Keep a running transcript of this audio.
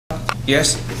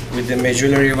yes, with the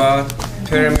medullary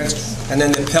pyramid, and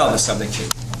then the pelvis of the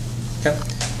kidney. Okay?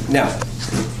 Now,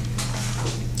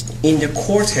 in the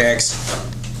cortex,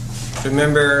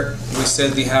 remember we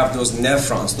said we have those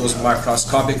nephrons, those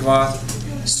microscopic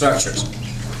structures,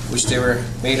 which they were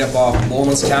made up of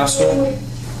Bowman's capsule,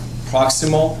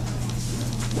 proximal,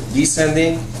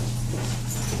 descending,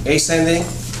 ascending,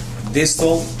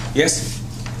 distal, yes?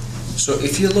 So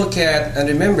if you look at, and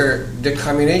remember, the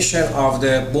combination of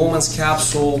the Bowman's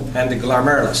capsule and the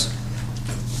glomerulus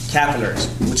capillaries,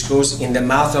 which goes in the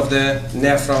mouth of the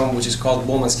nephron, which is called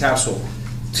Bowman's capsule,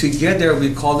 together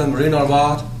we call them renal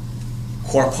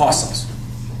corpuscles.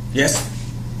 Yes?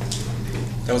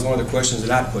 That was one of the questions in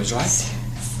that quiz, right?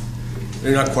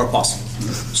 Renal corpuscle.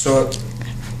 So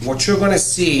what you're going to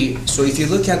see, so if you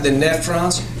look at the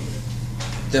nephrons,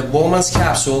 the Bowman's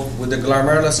capsule with the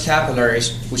glomerulus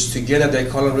capillaries, which together they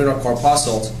call them renal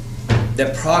corpuscles, the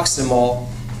proximal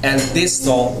and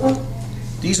distal,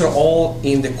 these are all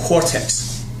in the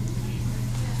cortex.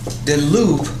 The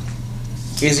loop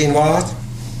is in what?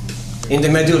 In the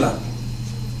medulla.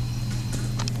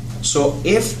 So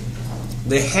if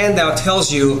the handout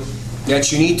tells you that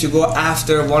you need to go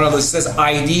after one of those, it says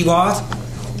ID what?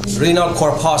 Renal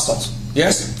corpuscles.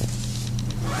 Yes?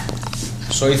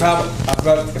 So if I've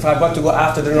got to go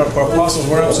after the renal corpuscles,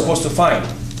 where am I supposed to find?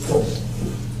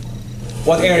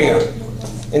 What area?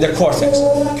 In the cortex.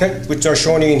 Okay? Which are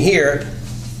shown in here.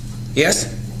 Yes?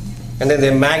 And then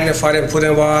they magnify and put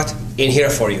in what? In here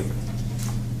for you.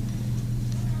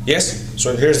 Yes?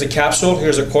 So here's the capsule,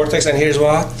 here's the cortex, and here's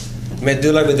what?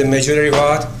 Medulla with the medullary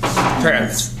what?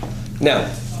 Pyramid. Now,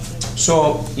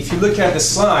 so if you look at the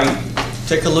slide,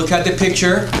 take a look at the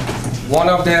picture. One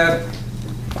of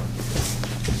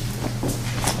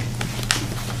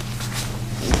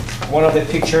the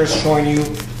pictures showing you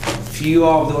few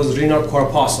of those renal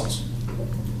corpuscles.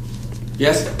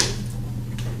 Yes?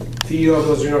 Few of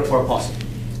those renal corpuscles.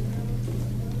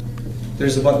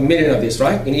 There's about a million of these,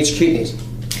 right? In each kidney.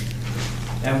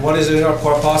 And what is a renal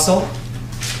corpuscle?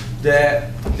 The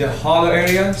hollow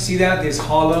area, see that? This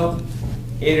hollow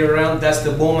area around, that's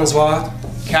the Bowman's what?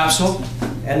 Capsule.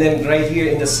 And then right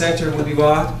here in the center would be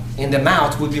what? In the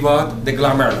mouth would be what? The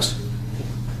glomerulus.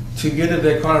 Together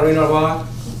they call renal what?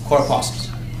 Corpuscles.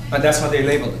 And that's how they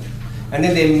label it. And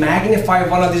then they magnify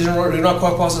one of these renal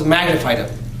corpuscles, magnify them.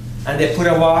 And they put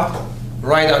a what?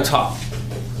 Right on top.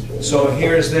 So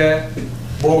here's the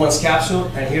Bowman's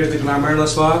capsule, and here's the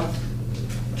glomerulus what?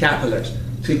 Capillaries.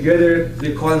 Together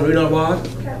we call them renal what?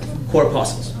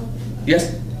 Corpuscles.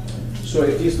 Yes? So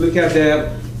if you look at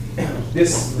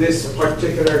this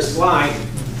particular slide,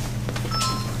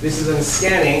 this is in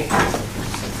scanning.